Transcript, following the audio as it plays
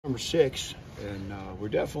number 6, and we're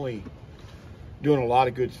definitely doing a lot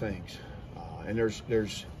of good things. And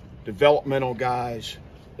there's developmental guys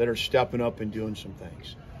that are stepping up and doing some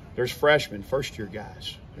things. There's freshmen, first-year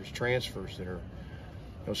guys. There's transfers that are,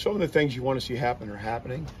 some of the things you want to see happen are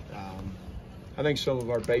happening. I think some of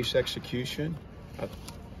our base execution,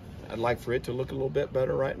 I'd like for it to look a little bit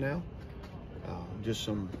better right now. Just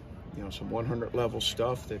some 100 level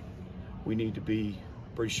stuff that we need to be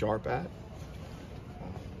pretty sharp at.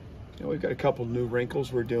 We've got a couple new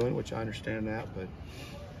wrinkles we're doing, which I understand that, but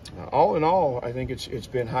all in all, I think it's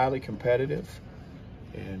been highly competitive,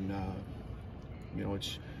 and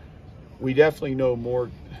we definitely know more.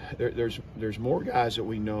 There's more guys that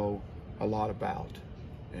we know a lot about,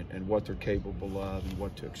 and what they're capable of and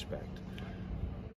what to expect.